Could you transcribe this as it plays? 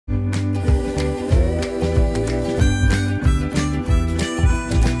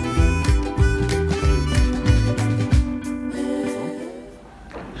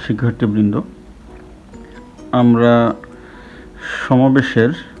শিক্ষার্থীবৃন্দ, আমরা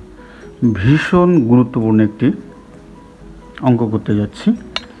সমাবেশের ভীষণ গুরুত্বপূর্ণ একটি অঙ্ক করতে যাচ্ছি,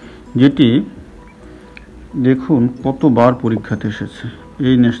 যেটি দেখুন কতবার পরীক্ষাতে এসেছে।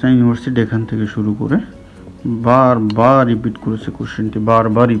 এই ন্যাশনাল ইউনিভার্সিটি এখান থেকে শুরু করে বারবার রিপিট করেছে, কোশ্চেনটি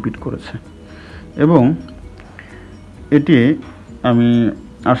বারবার রিপিট করেছে, এবং এটি আমি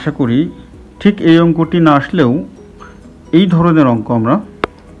আশা করি ঠিক এই অঙ্কটি না আসলেও এই ধরনের অঙ্ক আমরা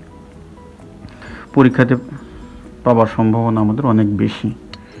পরীক্ষাতে পাওয়ার সম্ভাবনা আমাদের অনেক বেশি।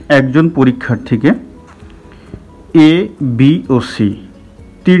 একজন পরীক্ষার্থীকে এ, বি ও সি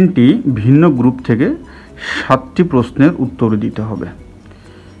তিনটি ভিন্ন গ্রুপ থেকে 7টি প্রশ্নের উত্তর দিতে হবে।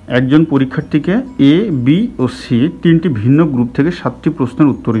 একজন পরীক্ষার্থীকে এ, বি ও সি তিনটি ভিন্ন গ্রুপ থেকে 7টি প্রশ্নের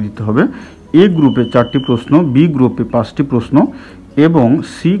উত্তর দিতে হবে। এ গ্রুপে 4টি প্রশ্ন, বি গ্রুপে 5টি প্রশ্ন এবং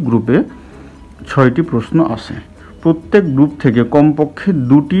সি গ্রুপে 6টি প্রশ্ন আছে। প্রত্যেক গ্রুপ থেকে কমপক্ষে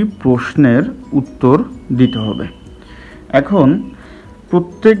 2টি প্রশ্নের উত্তর দিতে হবে। এখন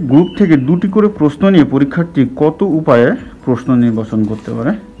প্রত্যেক গ্রুপ থেকে 2টি করে প্রশ্ন নিয়ে পরীক্ষার্থী কত উপায়ে প্রশ্ন নির্বাচন করতে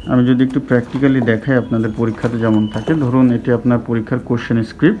পারে, আমি যদি একটু প্র্যাকটিক্যালি দেখাই আপনাদের পরীক্ষাতে যেমন থাকে। ধরুন এটি আপনার পরীক্ষার কোশ্চেন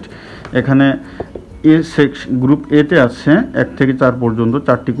স্ক্রিপ্ট। এখানে গ্রুপ এতে আছে 1 থেকে 4 পর্যন্ত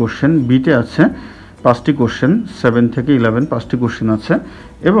 4টি কোশ্চেন, বিতে আছে 5টি কোশ্চেন, 7 থেকে 11 5টি কোশ্চেন আছে,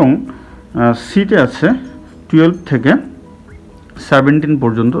 এবং সিতে আছে 12 থেকে 17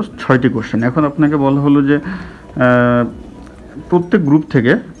 পর্যন্ত 6টি কোশ্চেন। এখন আপনাকে বলা হলো যে প্রত্যেক গ্রুপ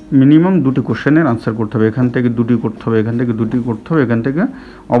থেকে মিনিমাম 2টি কোশ্চেনের আনসার করতে হবে। এখান থেকে 2টি করতে হবে, এখান থেকে 2টি করতে হবে, এখান থেকে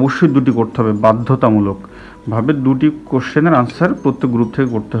অবশ্যই 2টি করতে হবে, বাধ্যতামূলকভাবে 2টি কোশ্চেনের আনসার প্রত্যেক গ্রুপ থেকে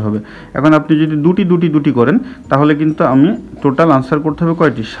করতে হবে। এখন আপনি যদি 2টি করেন তাহলে কিন্তু আমি টোটাল আনসার করতে হবে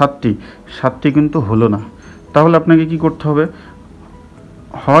কয়টি? 7টি কিন্তু হলো না। তাহলে আপনাকে কি করতে হবে?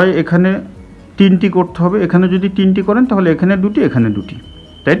 হয় এখানে 3টি করতে হবে, এখানে যদি 3টি করেন তাহলে এখানে 2টি, এখানে 2টি,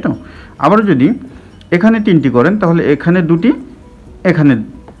 তাই তো? আবার যদি এখানে 3টি করেন তাহলে এখানে 2টি, এখানে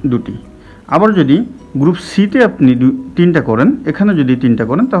 2টি। আবার যদি গ্রুপ সিতে আপনি 3টা করেন, এখানে যদি 3টা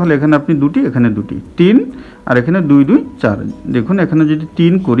করেন তাহলে এখানে আপনি 2টি, এখানে 2টি, 3 আর এখানে 2 2 4। দেখুন এখানে যদি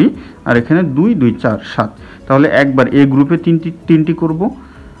 3 করি আর এখানে 2 2 4 7, তাহলে একবার এ গ্রুপে 3টি করব,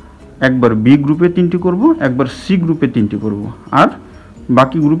 একবার বি গ্রুপে 3টি করব, একবার সি গ্রুপে 3টি করব, আর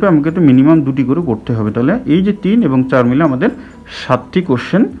বাকি গ্রুপে আমাকে তো মিনিমাম 2টি করে করতে হবে। তাহলে এই যে 3 এবং 4 মিলে আমাদের 7টি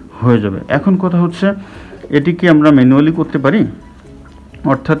কোশ্চেন হয়ে যাবে। এখন কথা হচ্ছে, এটি কি আমরা ম্যানুয়ালি করতে পারি?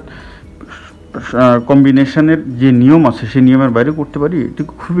 অর্থাৎ কম্বিনেশনের যে নিয়ম আছে সেই নিয়মের বাইরে করতে পারি? এটি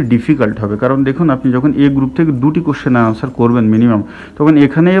খুবই ডিফিকাল্ট হবে, কারণ দেখুন আপনি যখন এ গ্রুপ থেকে 2টি কোশ্চেনের আনসার করবেন মিনিমাম, তখন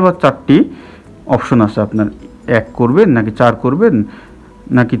এখানে এবার 4টি অপশন আছে। আপনার 1 করবেন নাকি 4 করবেন,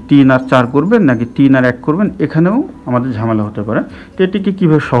 নাকি 3 আর 4 করবেন, নাকি 3 আর 1 করবেন, এখানেও আমাদের ঝামেলা হতে পারে। তো এটিকে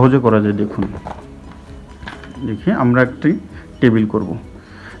কীভাবে সহজে করা যায় দেখুন। দেখি আমরা একটি টেবিল করব।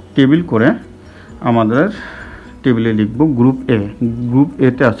 টেবিল করে আমাদের টেবিলে লিখব গ্রুপ এ। গ্রুপ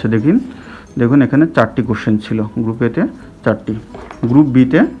এতে আছে দেখুন এখানে 4টি কোশ্চেন ছিল, গ্রুপ এতে 4টি, গ্রুপ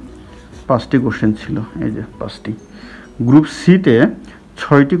বিতে 5টি কোশ্চেন ছিল, এই যে 5টি, গ্রুপ সিতে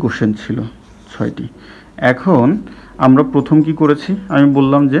 6টি কোশ্চেন ছিল, 6টি। এখন আমরা প্রথম কি করেছি, আমি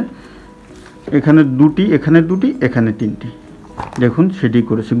বললাম যে এখানে 2টি, এখানে 2টি, এখানে 3টি, দেখুন সেটি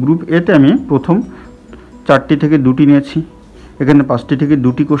করেছি। গ্রুপ এতে আমি প্রথম 4টি থেকে 2টি নিয়েছি, এখানে 5টি থেকে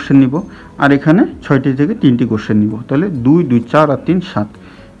 2টি কোশ্চেন নিব, আর এখানে 6টি থেকে 3টি কোশ্চেন নিব, তাহলে 2 2 4 আর 3 7।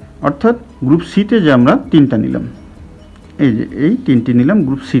 অর্থাৎ গ্রুপ সিতে যে আমরা 3টা নিলাম, এই যে এই 3টি নিলাম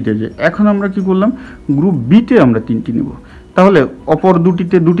গ্রুপ সিতে। যে এখন আমরা কি করলাম, গ্রুপ বিতে আমরা 3টি নিব, তাহলে অপর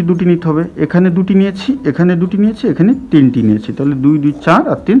 2টিতে 2টি নিতে হবে। এখানে 2টি নিয়েছি, এখানে 2টি নিয়েছি, এখানে 3টি নিয়েছি, তাহলে 2 2 4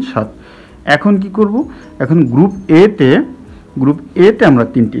 আর 3 7। এখন কি করব, এখন গ্রুপ এতে আমরা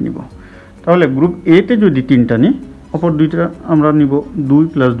 3টি নিব, তাহলে গ্রুপ এতে যদি 3টা নিই, অপর 2টা আমরা নিব, 2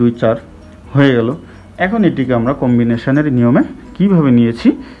 + 2 4 হয়ে গেল। এখন এটিকে আমরা কম্বিনেশনের নিয়মে কিভাবে নিয়েছি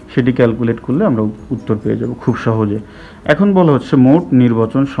সেটি ক্যালকুলেট করলে আমরা উত্তর পেয়ে যাব খুব সহজে। এখন বলা হচ্ছে মোট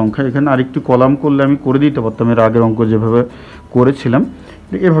নির্বাচন সংখ্যা। এখানে আরেকটি কলাম করলে আমি করে দিতে পারতাম, এর আগের অঙ্ক যেভাবে করেছিলাম,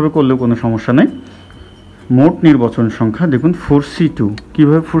 এভাবে করলেও কোনো সমস্যা নেই। মোট নির্বাচন সংখ্যা দেখুন 4C2।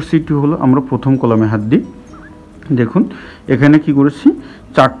 কীভাবে 4C2 হলো, আমরা প্রথম কলামে হাত দিই। দেখুন এখানে কি করেছি,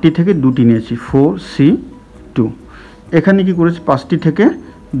 4টি থেকে 2টি নিয়েছি, 4C2। এখানে কি করেছি, 5টি থেকে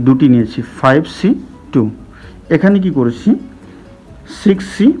 2টি নিয়েছি, 5C2। এখানে কি করেছি,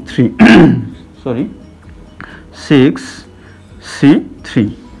 6C3 সরি 6C3।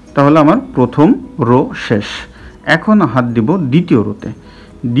 তাহলে আমার প্রথম রো শেষ। এখন হাত দিব দ্বিতীয় রোতে।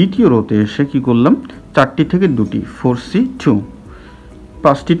 দ্বিতীয় রোতে এসে কি করলাম, 4টি থেকে 2টি, 4C2,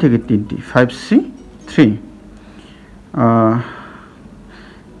 5টি থেকে 3টি, 5C3।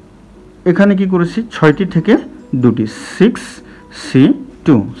 এখানে কি করেছি, 6টি থেকে 2টি, 6C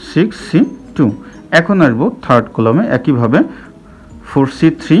 2, 6C2। এখন আসবো থার্ড কলামে, একইভাবে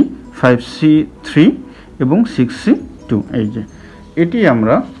 4C3, 5C3 এবং 6C2। এই যে এটি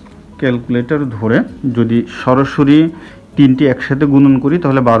আমরা ক্যালকুলেটর ধরে যদি সরাসরি তিনটি একসাথে গুণন করি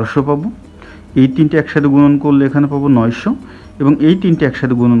তাহলে 1200 পাবো। এই তিনটি একসাথে গুণন করলে এখানে পাবো 900 এবং এই তিনটি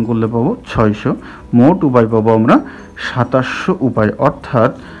একসাথে গুণন করলে পাবো 600। মোট উপায় পাবো আমরা 2700 উপায়।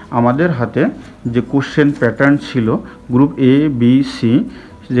 অর্থাৎ আমাদের হাতে যে কোশ্চেন প্যাটার্ন ছিল গ্রুপ এ বি সি,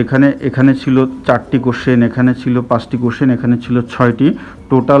 যেখানে এখানে ছিল 4টি কোশ্চেন, এখানে ছিল 5টি কোশ্চেন, এখানে ছিল 6টি,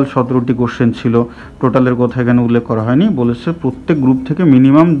 টোটাল 17টি কোশ্চেন ছিল। টোটালের কথা এখানে উল্লেখ করা হয়নি, বলেছে প্রত্যেক গ্রুপ থেকে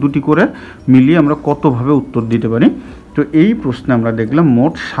মিনিমাম 2টি করে মিলিয়ে আমরা কতভাবে উত্তর দিতে পারি। তো এই প্রশ্নে আমরা দেখলাম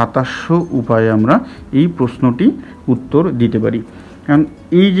মোট 2700 উপায়ে আমরা এই প্রশ্নটি উত্তর দিতে পারি। কারণ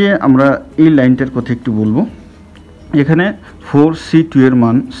এই যে আমরা এই লাইনটার কথা একটু বলবো, এখানে 4C2 এর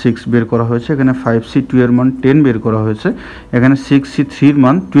মান 6 বের করা হয়েছে, এখানে 5C2 এর মান 10 বের করা হয়েছে, এখানে 6C3 এর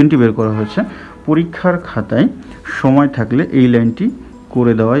মান 20 বের করা হয়েছে। পরীক্ষার খাতায় সময় থাকলে এই লাইনটি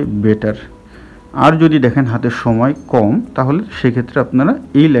করে দেওয়াই বেটার। আর যদি দেখেন হাতে সময় কম, তাহলে সেক্ষেত্রে আপনারা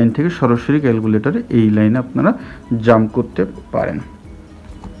এই লাইন থেকে সরাসরি ক্যালকুলেটরে এই লাইনে আপনারা জাম্প করতে পারেন।